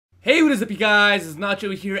Hey, what is up, you guys? It's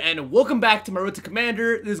Nacho here, and welcome back to my Road to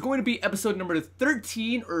Commander. This is going to be episode number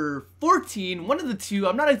 13 or 14, one of the two.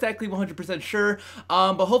 I'm not exactly 100% sure,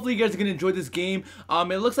 but hopefully you guys are going to enjoy this game.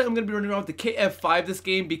 It looks like I'm going to be running around with the KF5 this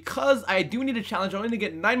game because I do need a challenge. I only need to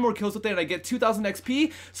get 9 more kills with it, and I get 2,000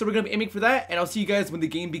 XP, so we're going to be aiming for that, and I'll see you guys when the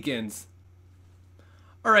game begins.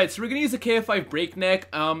 Alright, so we're gonna use the KF5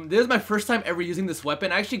 Breakneck. This is my first time ever using this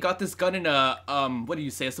weapon. I actually got this gun in a,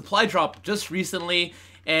 a supply drop just recently.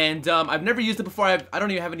 And, I've never used it before. I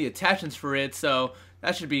don't even have any attachments for it, so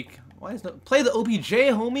that should be... Why is not... Play the OBJ,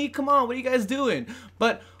 homie? Come on, what are you guys doing?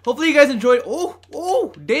 But hopefully you guys enjoyed...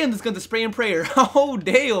 Oh, damn, this gun's a spray and prayer. Oh,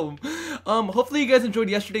 damn. Hopefully you guys enjoyed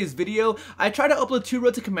yesterday's video. I tried to upload 2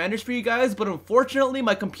 Road to Commanders for you guys, but unfortunately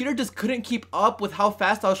my computer just couldn't keep up with how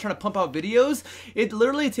fast I was trying to pump out videos. It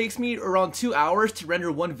literally takes me around 2 hours to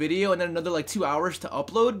render one video and then another like 2 hours to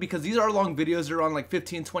upload because these are long videos. They're on like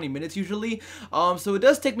 15-20 minutes usually. So it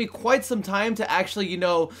does take me quite some time to actually, you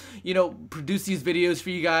know, produce these videos for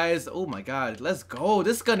you guys. Oh my god, let's go.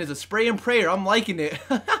 This gun is a spray and prayer. I'm liking it.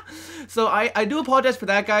 So I do apologize for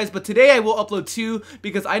that, guys, but today I will upload 2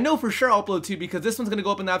 because I know for sure I'll upload 2 because this one's gonna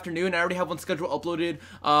go up in the afternoon. I already have one scheduled uploaded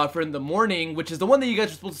for in the morning, which is the one that you guys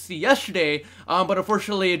were supposed to see yesterday, but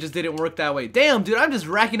unfortunately it just didn't work that way. Damn, dude, I'm just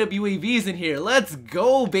racking up UAVs in here. Let's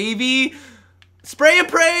go, baby. Spray and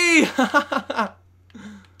pray.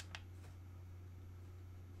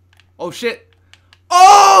 Oh shit.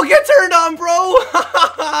 Oh, get turned on, bro.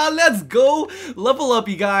 Let's go. Level up,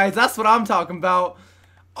 you guys. That's what I'm talking about.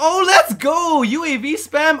 Oh, let's go. UAV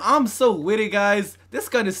spam. I'm so with it, guys. This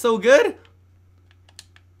gun is so good.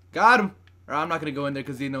 Got him. Or I'm not going to go in there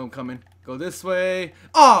because they know I'm coming. Go this way.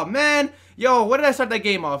 Oh, man. Yo, what did I start that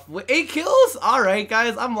game off? With 8 kills? Alright,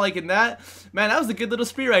 guys. I'm liking that. Man, that was a good little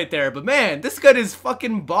spree right there. But, man, this gun is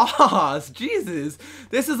fucking boss. Jesus.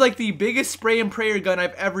 This is like the biggest spray and prayer gun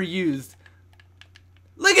I've ever used.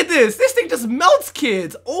 Look at this. This thing just melts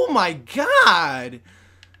kids. Oh, my God.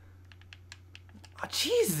 Oh,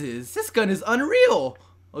 Jesus. This gun is unreal.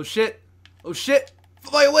 Oh, shit. Oh, shit.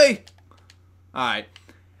 Fly away. Alright.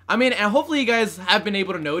 I mean, and hopefully you guys have been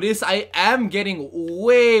able to notice, I am getting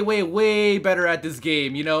way better at this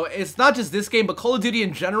game. You know, it's not just this game, but Call of Duty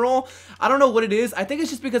in general. I don't know what it is. I think it's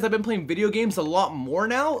just because I've been playing video games a lot more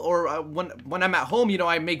now, or when I'm at home, you know,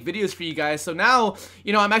 I make videos for you guys. So now,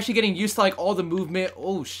 you know, I'm actually getting used to like all the movement.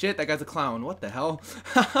 Oh shit, that guy's a clown. What the hell?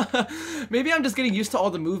 Maybe I'm just getting used to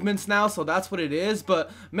all the movements now, so that's what it is.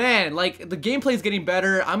 But man, like the gameplay is getting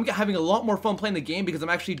better. I'm having a lot more fun playing the game because I'm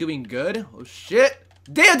actually doing good. Oh shit.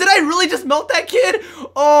 Damn, did I really just melt that kid?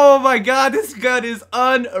 Oh my god, this gun is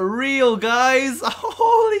unreal, guys.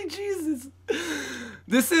 Holy Jesus.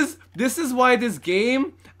 This is why this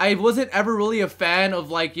game, I wasn't ever really a fan of,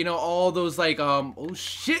 like, you know, all those like oh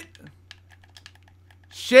shit.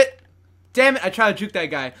 Shit. Damn it, I tried to juke that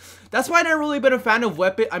guy. That's why I've never really been a fan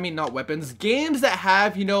of games that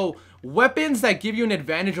have, you know, weapons that give you an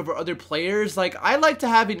advantage over other players. Like, I like to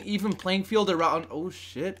have an even playing field around. Oh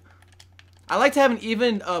shit. I like to have an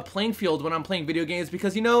even playing field when I'm playing video games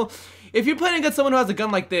because, you know, if you're playing against someone who has a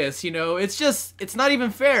gun like this, you know, it's not even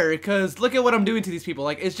fair because look at what I'm doing to these people.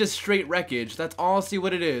 Like, it's just straight wreckage. That's all. See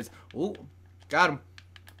what it is. Oh, got him.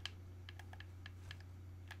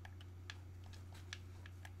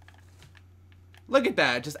 Look at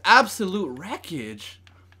that. Just absolute wreckage.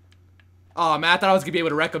 Oh, man, I thought I was going to be able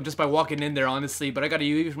to wreck them just by walking in there, honestly. But I got a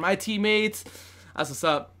UAV from my teammates. That's what's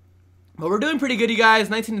up. But we're doing pretty good, you guys.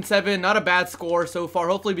 19-7, not a bad score so far.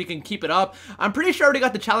 Hopefully we can keep it up. I'm pretty sure I already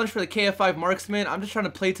got the challenge for the KF5 marksman. I'm just trying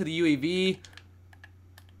to play to the UAV.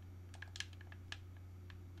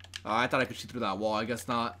 Oh, I thought I could shoot through that wall. I guess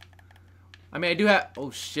not. I mean, I do have...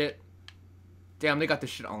 Oh, shit. Damn, they got this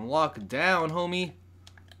shit on lockdown, homie.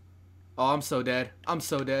 Oh, I'm so dead. I'm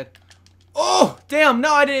so dead. Oh, damn,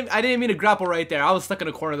 no, I didn't mean to grapple right there. I was stuck in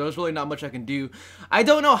a corner. There was really not much I can do. I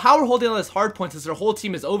don't know how we're holding on this hard point since their whole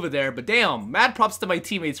team is over there, but damn, mad props to my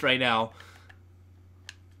teammates right now.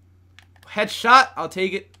 Headshot, I'll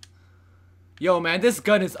take it. Yo, man, this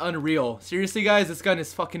gun is unreal. Seriously, guys, this gun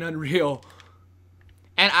is fucking unreal.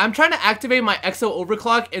 And I'm trying to activate my exo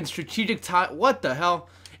overclock in strategic time. What the hell?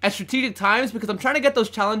 At strategic times, because I'm trying to get those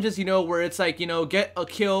challenges, you know, where it's like, you know, get a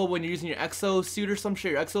kill when you're using your exo suit or some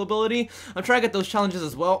shit, your exo ability. I'm trying to get those challenges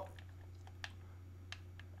as well.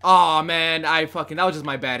 Aw, man, that was just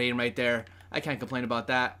my bad aim right there. I can't complain about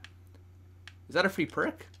that. Is that a free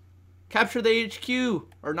perk? Capture the HQ,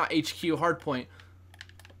 or not HQ, hardpoint.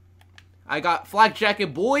 I got flak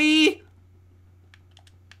jacket, boy.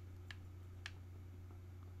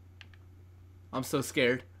 I'm so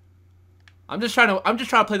scared. I'm just trying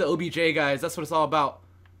to play the OBJ, guys. That's what it's all about.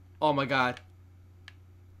 Oh my god.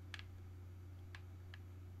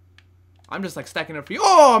 I'm just like stacking up for you.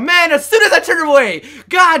 Oh man, as soon as I turn away,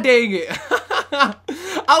 god dang it.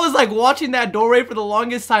 I was like watching that doorway for the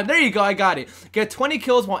longest time. There you go, I got it. Get 20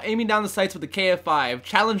 kills while aiming down the sights with the KF5.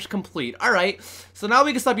 Challenge complete. Alright, so now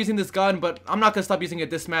we can stop using this gun, but I'm not gonna stop using it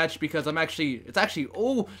this match because it's actually,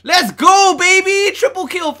 oh, let's go baby! Triple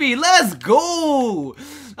kill feed, let's go!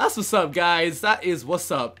 That's what's up guys, that is what's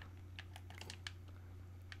up.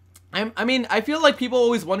 I mean, I feel like people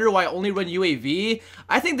always wonder why I only run UAV.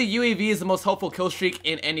 I think the UAV is the most helpful kill streak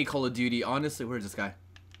in any Call of Duty. Honestly, where's this guy?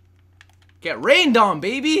 Get rained on,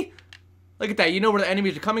 baby! Look at that, you know where the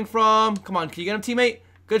enemies are coming from. Come on, can you get him, teammate?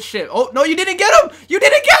 Good shit. Oh, no, you didn't get him! You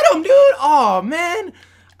didn't get him, dude! Oh, man.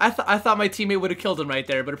 I thought my teammate would have killed him right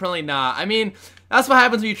there, but apparently not. I mean, that's what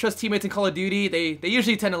happens when you trust teammates in Call of Duty. They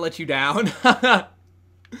usually tend to let you down.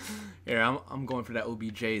 Here, I'm going for that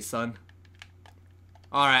OBJ, son.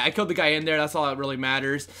 Alright, I killed the guy in there, that's all that really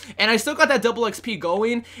matters. And I still got that double XP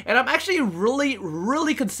going, and I'm actually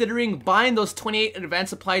really considering buying those 28 advanced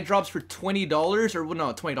supply drops for $20, or well,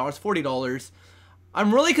 no, $20, $40.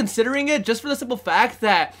 I'm really considering it just for the simple fact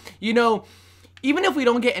that, you know, even if we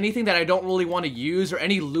don't get anything that I don't really want to use or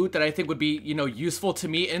any loot that I think would be, you know, useful to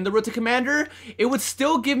me in the Road to Commander, it would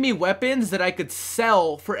still give me weapons that I could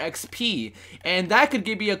sell for XP. And that could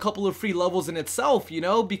give me a couple of free levels in itself, you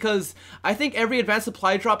know, because I think every advanced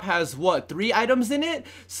supply drop has, what, 3 items in it?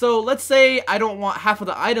 So let's say I don't want half of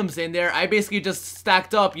the items in there. I basically just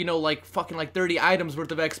stacked up, you know, like fucking like 30 items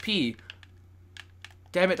worth of XP.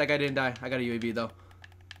 Damn it, that guy didn't die. I got a UAV though.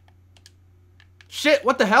 Shit,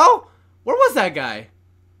 what the hell? Where was that guy?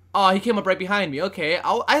 Oh, he came up right behind me. Okay,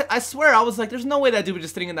 I swear, I was like, there's no way that dude was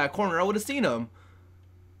just sitting in that corner. I would have seen him.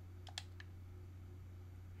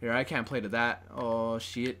 Here, I can't play to that. Oh,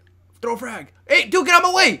 shit. Throw a frag. Hey, dude, get out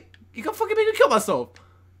of my way. You can fucking make me kill myself.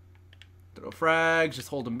 Throw frags. Just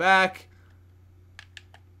hold him back.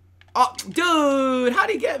 Oh, dude,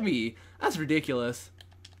 how'd he get me? That's ridiculous.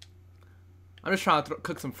 I'm just trying to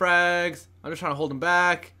cook some frags. I'm just trying to hold him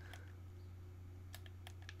back.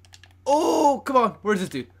 Oh, come on. Where's this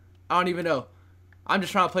dude? I don't even know. I'm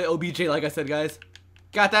just trying to play OBJ like I said, guys.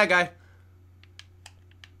 Got that guy.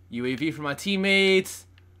 UAV for my teammates.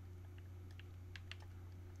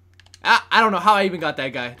 I don't know how I even got that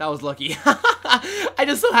guy. That was lucky. I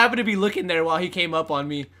just so happened to be looking there while he came up on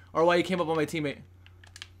me. Or while he came up on my teammate.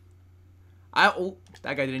 Oh,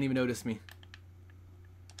 that guy didn't even notice me.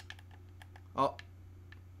 Oh.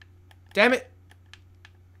 Damn it.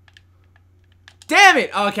 Damn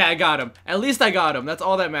it! Okay, I got him. At least I got him. That's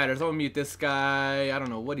all that matters. I'm gonna mute this guy. I don't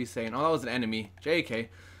know what he's saying. Oh, that was an enemy. JK.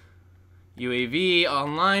 UAV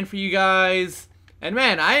online for you guys. And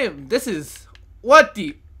man, this is... What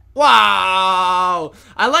the... Wow!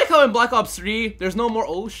 I like how in Black Ops 3, there's no more...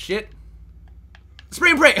 Oh, shit.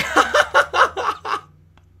 Spray and pray!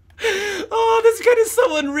 Oh, this gun is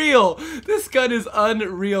so unreal. This gun is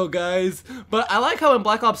unreal, guys. But I like how in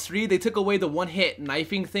Black Ops 3, they took away the one-hit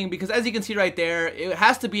knifing thing. Because as you can see right there, it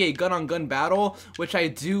has to be a gun-on-gun battle. Which I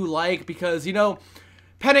do like because, you know,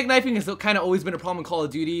 panic knifing has kind of always been a problem in Call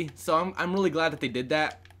of Duty. So I'm really glad that they did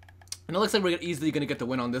that. And it looks like we're easily going to get the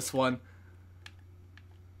win on this one.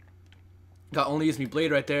 Got only used me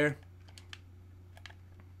blade right there.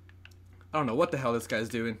 I don't know what the hell this guy's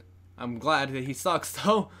doing. I'm glad that he sucks,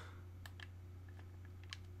 though.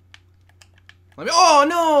 Oh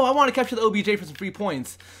no, I want to capture the OBJ for some free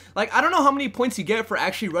points. Like, I don't know how many points you get for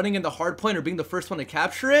actually running in the hard point or being the first one to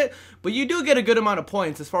capture it, but you do get a good amount of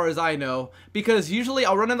points as far as I know, because usually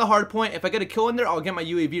I'll run in the hard point. If I get a kill in there, I'll get my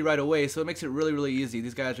UAV right away, so it makes it really easy.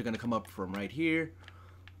 These guys are going to come up from right here.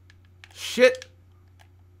 Shit.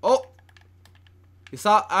 Oh. You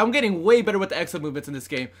saw, I'm getting way better with the exo movements in this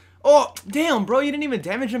game. Oh, damn, bro, you didn't even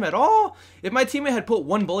damage him at all? If my teammate had put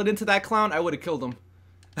one bullet into that clown, I would have killed him.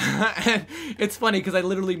 And it's funny because I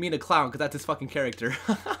literally mean a clown because that's his fucking character.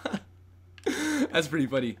 That's pretty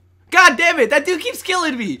funny. God damn it, that dude keeps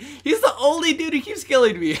killing me. He's the only dude who keeps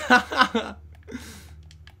killing me. I'm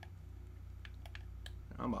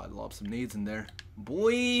about to lob some nades in there.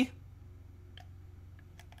 Boy.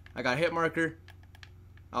 I got a hit marker.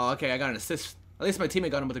 Oh, okay, I got an assist. At least my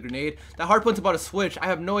teammate got him with a grenade. That hard point's about to switch. I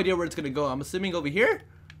have no idea where it's going to go. I'm assuming over here?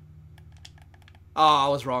 Oh, I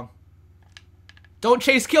was wrong. Don't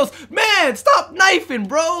chase kills. Man, stop knifing,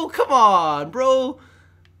 bro. Come on, bro.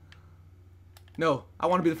 No, I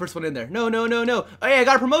want to be the first one in there. No. Oh, yeah, I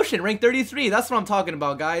got a promotion. Rank 33. That's what I'm talking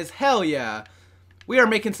about, guys. Hell yeah. We are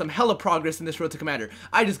making some hella progress in this Road to Commander.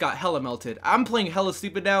 I just got hella melted. I'm playing hella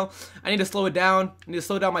stupid now. I need to slow it down. I need to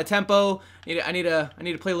slow down my tempo. I need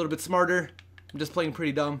to play a little bit smarter. I'm just playing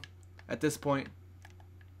pretty dumb at this point.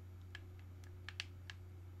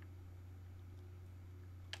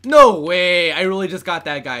 No way. I really just got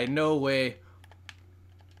that guy. No way.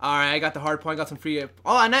 Alright, I got the hard point. Got some free...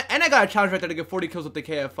 Oh, and I got a challenge right there to get 40 kills with the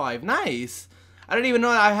KF5. Nice. I didn't even know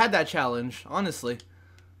I had that challenge, honestly.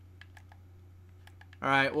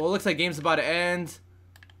 Alright, well, it looks like game's about to end.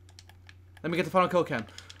 Let me get the final kill cam.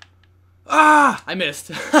 Ah! I missed.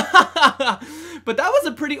 But that was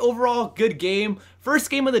a pretty overall good game. First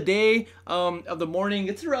game of the day, of the morning.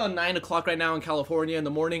 It's around 9 o'clock right now in California in the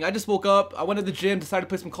morning. I just woke up. I went to the gym, decided to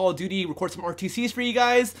play some Call of Duty, record some RTCs for you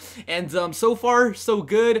guys. And so far, so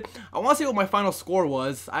good. I want to see what my final score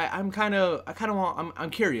was. I'm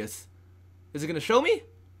curious. Is it going to show me?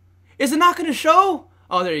 Is it not going to show?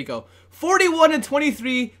 Oh, there you go. 41 and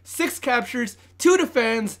 23, 6 captures, 2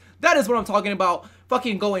 defends. That is what I'm talking about.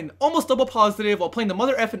 Fucking going almost double positive while playing the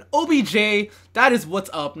mother effing OBJ. That is what's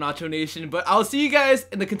up, Nacho Nation. But I'll see you guys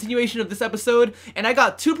in the continuation of this episode. And I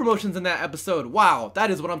got 2 promotions in that episode. Wow,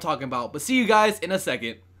 that is what I'm talking about. But see you guys in a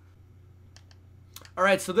second.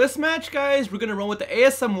 Alright, so this match, guys, we're going to run with the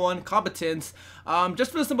ASM1 competence.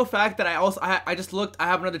 Just for the simple fact that I just looked, I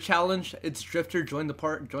have another challenge. It's Drifter, join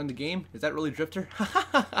the game. Is that really Drifter?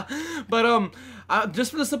 But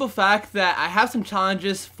just for the simple fact that I have some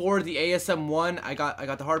challenges for the ASM1. I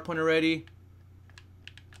got the hard point already.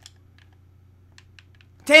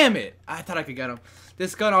 Damn it! I thought I could get him.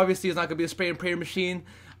 This gun obviously is not going to be a spray and pray machine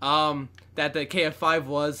that the KF5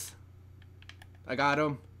 was. I got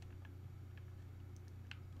him.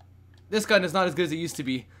 This gun is not as good as it used to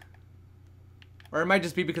be. Or it might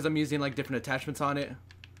just be because I'm using like different attachments on it.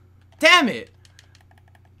 Damn it!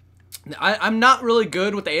 I'm not really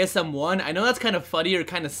good with the ASM1. I know that's kind of funny or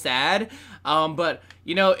kind of sad. But,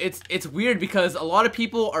 you know, it's weird because a lot of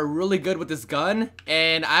people are really good with this gun.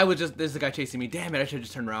 And I was just... There's a guy chasing me. Damn it, I should have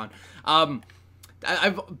just turned around.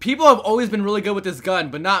 People have always been really good with this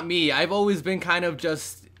gun, but not me. I've always been kind of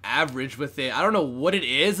just average with it. I don't know what it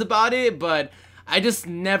is about it, but... I just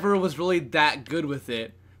never was really that good with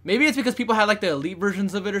it. Maybe it's because people had like the elite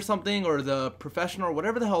versions of it or something, or the professional, or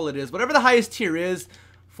whatever the hell it is. Whatever the highest tier is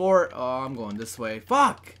for... Oh, I'm going this way.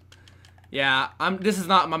 Fuck! Yeah, this is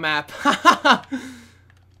not my map.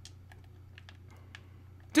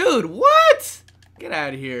 Dude, what? Get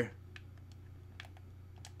out of here.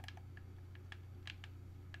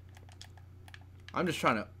 We're just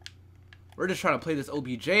trying to play this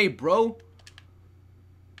OBJ, bro.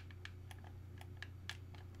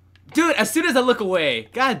 Dude, as soon as I look away.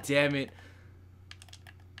 God damn it.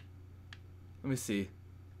 Let me see.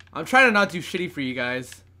 I'm trying to not do shitty for you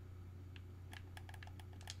guys.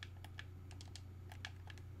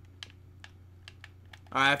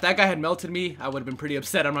 Alright, if that guy had melted me, I would have been pretty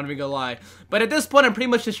upset. I'm not even gonna lie. But at this point, I'm pretty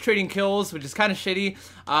much just trading kills, which is kind of shitty.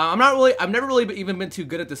 I've never really even been too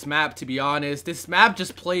good at this map, to be honest. This map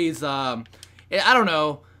just plays, I don't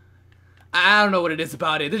know. I don't know what it is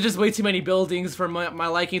about it. There's just way too many buildings for my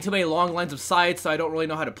liking. Too many long lines of sight, so I don't really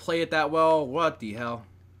know how to play it that well. What the hell?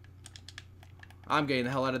 I'm getting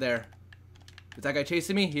the hell out of there. Is that guy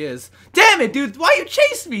chasing me? He is. Damn it, dude! Why you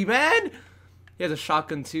chase me, man? He has a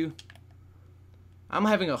shotgun, too. I'm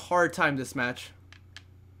having a hard time this match.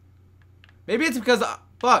 Maybe it's because...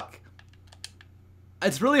 fuck.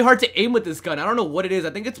 It's really hard to aim with this gun. I don't know what it is. I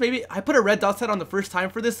think it's maybe... I put a red dot set on the first time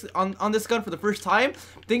for this... On this gun for the first time.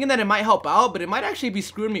 Thinking that it might help out. But it might actually be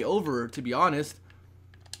screwing me over, to be honest.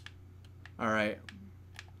 Alright.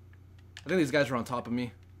 I think these guys are on top of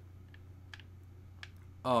me.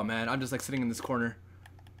 Oh, man. I'm just like sitting in this corner.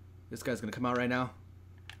 This guy's gonna come out right now.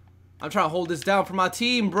 I'm trying to hold this down for my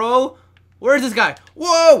team, bro. Where's this guy?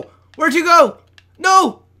 Whoa! Where'd you go?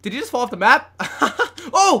 No! Did he just fall off the map?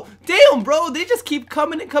 Oh, damn, bro. They just keep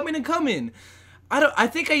coming and coming and coming. I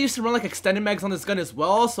think I used to run like extended mags on this gun as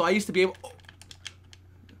well, so I used to be able... Oh.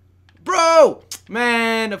 Bro!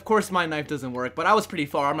 Man, of course my knife doesn't work, but I was pretty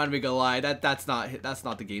far. I'm not even gonna lie. That's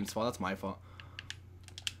not the game's fault. That's my fault.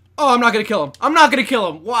 Oh, I'm not gonna kill him. I'm not gonna kill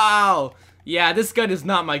him. Wow. Yeah, this gun is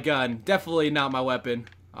not my gun. Definitely not my weapon.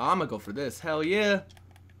 Oh, I'm gonna go for this. Hell yeah.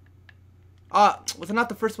 Was it not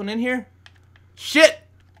the first one in here? Shit!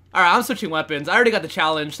 Alright, I'm switching weapons. I already got the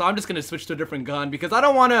challenge, so I'm just gonna switch to a different gun because I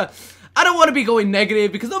don't wanna be going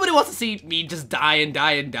negative because nobody wants to see me just die and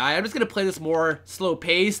die and die. I'm just gonna play this more slow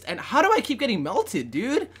paced. And how do I keep getting melted,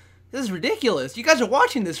 dude? This is ridiculous. You guys are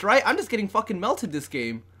watching this, right? I'm just getting fucking melted this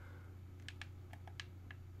game.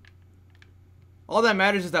 All that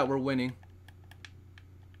matters is that we're winning.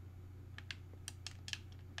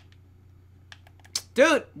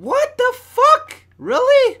 Dude, what the fuck?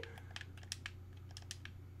 Really?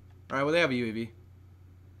 Alright, well, they have a UAV.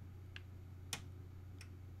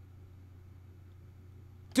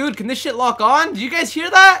 Dude, can this shit lock on? Did you guys hear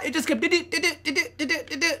that? It just kept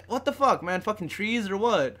what the fuck, man? Fucking trees or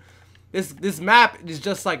what? This map is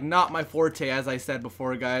just like not my forte, as I said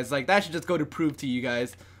before, guys. Like that should just go to prove to you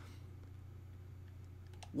guys.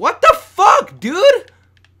 What the fuck, dude?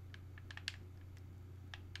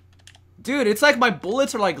 Dude, it's like my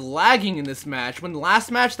bullets are like lagging in this match. When the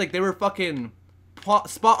last match, like they were fucking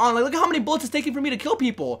spot on. Like look at how many bullets it's taking for me to kill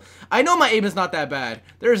people. I know my aim is not that bad.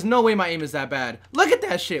 There is no way my aim is that bad. Look at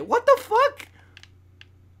that shit. What the fuck?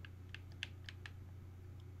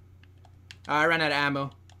 I ran out of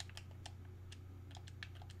ammo.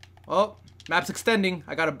 Oh, map's extending.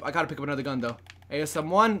 I gotta pick up another gun though.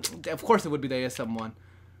 ASM1, of course it would be the ASM1.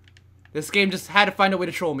 This game just had to find a way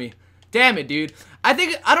to troll me. Damn it, dude. I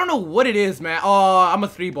don't know what it is, man. Oh, I'm a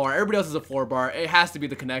 3-bar. Everybody else is a 4-bar. It has to be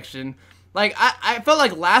the connection. Like, I felt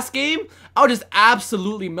like last game, I was just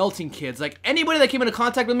absolutely melting kids. Like, anybody that came into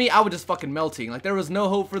contact with me, I was just fucking melting. Like, there was no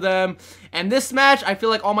hope for them. And this match, I feel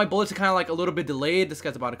like all my bullets are kind of like a little bit delayed. This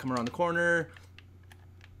guy's about to come around the corner.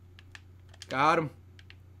 Got him.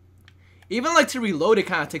 Even, like, to reload, it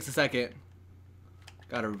kind of takes a second.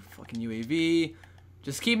 Got a fucking UAV.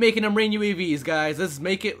 Just keep making them rain UAVs, guys. Let's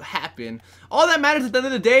make it happen. All that matters at the end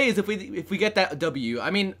of the day is if we get that W. I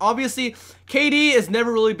mean, obviously, KD has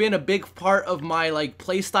never really been a big part of my like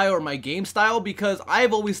play style or my game style because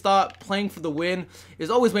I've always thought playing for the win is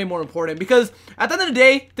always way more important. Because at the end of the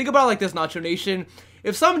day, think about it like this, Nacho Nation.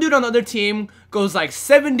 If some dude on the other team goes like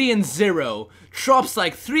 70-0, drops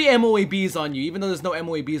like 3 MOABs on you, even though there's no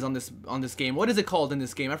MOABs on this game. What is it called in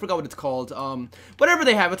this game? I forgot what it's called. Whatever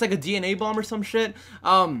they have, it's like a DNA bomb or some shit.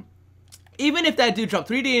 Even if that dude dropped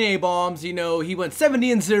 3 DNA bombs, you know, he went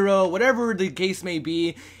 70-0, whatever the case may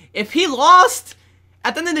be. If he lost,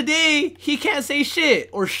 at the end of the day, he can't say shit,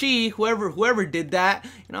 or she, whoever did that.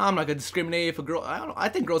 You know, I'm not gonna discriminate if a girl. I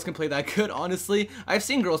think girls can play that good. Honestly, I've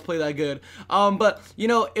seen girls play that good. But you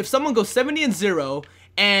know, if someone goes 70-0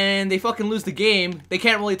 and they fucking lose the game, they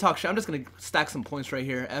can't really talk shit. I'm just gonna stack some points right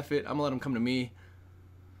here. F it. I'm gonna let them come to me.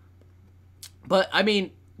 But I mean,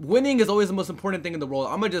 winning is always the most important thing in the world.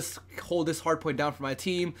 I'm gonna just hold this hard point down for my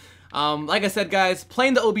team. Like I said, guys,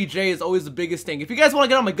 playing the OBJ is always the biggest thing. If you guys want to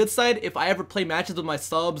get on my good side, if I ever play matches with my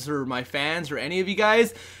subs or my fans or any of you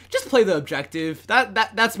guys, just play the objective.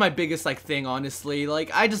 That's my biggest like thing, honestly. Like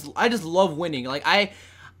I just love winning. Like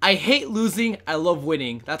I hate losing. I love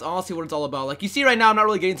winning. That's honestly what it's all about. Like you see right now, I'm not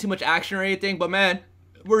really getting too much action or anything, but man,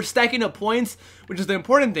 we're stacking up points, which is the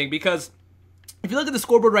important thing because if you look at the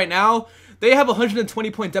scoreboard right now, they have a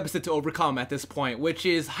 120-point deficit to overcome at this point, which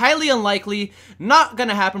is highly unlikely. Not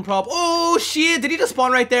gonna happen, probably. Oh, shit. Did he just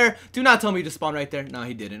spawn right there? Do not tell me he just spawned right there. No,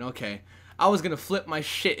 he didn't. Okay. I was gonna flip my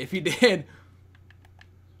shit if he did.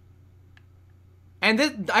 And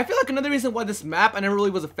this, I feel like another reason why this map I never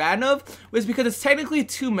really was a fan of was because it's technically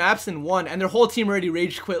 2 maps in one, and their whole team already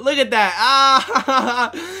rage quit. Look at that.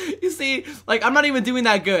 Ah, you see, like I'm not even doing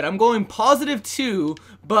that good. I'm going +2,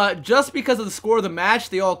 but just because of the score of the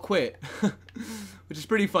match, they all quit, which is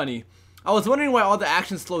pretty funny. I was wondering why all the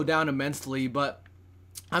action slowed down immensely, but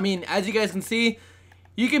I mean, as you guys can see,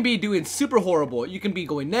 you can be doing super horrible. You can be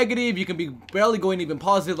going negative. You can be barely going even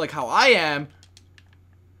positive, like how I am.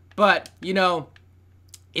 But you know,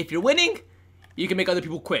 if you're winning, you can make other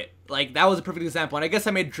people quit. Like, that was a perfect example. And I guess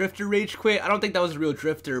I made Drifter rage quit. I don't think that was a real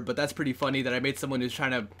Drifter, but that's pretty funny that I made someone who's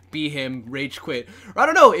trying to be him rage quit. Or I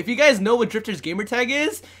don't know, if you guys know what Drifter's gamer tag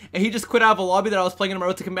is, and he just quit out of a lobby that I was playing in my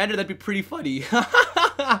Road to Commander, that'd be pretty funny.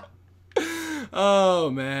 Oh,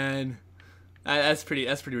 man. That's pretty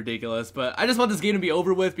ridiculous, but I just want this game to be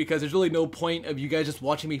over with because there's really no point of you guys just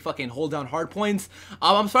watching me fucking hold down hard points.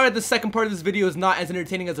 I'm sorry that the second part of this video is not as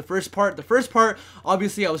entertaining as the first part. The first part,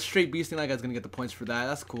 obviously, I was straight beasting. That guy's gonna get the points for that.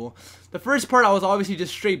 That's cool. The first part, I was obviously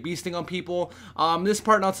just straight beasting on people. This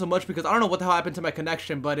part, not so much because I don't know what the hell happened to my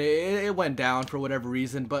connection, but it went down for whatever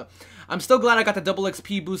reason. But I'm still glad I got the double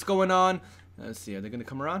XP boost going on. Let's see, are they gonna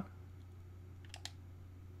come around?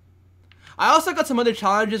 I also got some other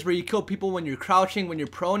challenges where you kill people when you're crouching, when you're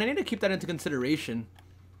prone. I need to keep that into consideration.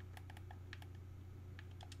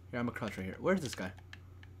 Here, I'm gonna crouch right here. Where's this guy?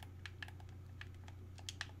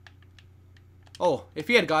 Oh, if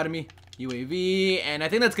he had gotten me, UAV, and I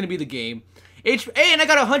think that's gonna be the game. Hey, and I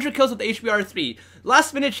got 100 kills with the HBR3.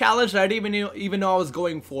 Last minute challenge that I didn't even know I was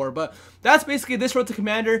going for. But that's basically this Road to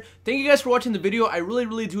Commander. Thank you guys for watching the video. I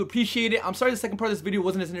really do appreciate it. I'm sorry the second part of this video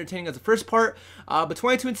wasn't as entertaining as the first part. But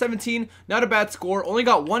 22 and 17, not a bad score. Only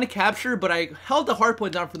got 1 capture, but I held the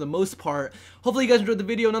hardpoint down for the most part. Hopefully you guys enjoyed the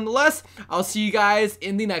video nonetheless. I'll see you guys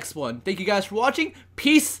in the next one. Thank you guys for watching.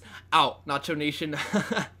 Peace out, Nacho Nation.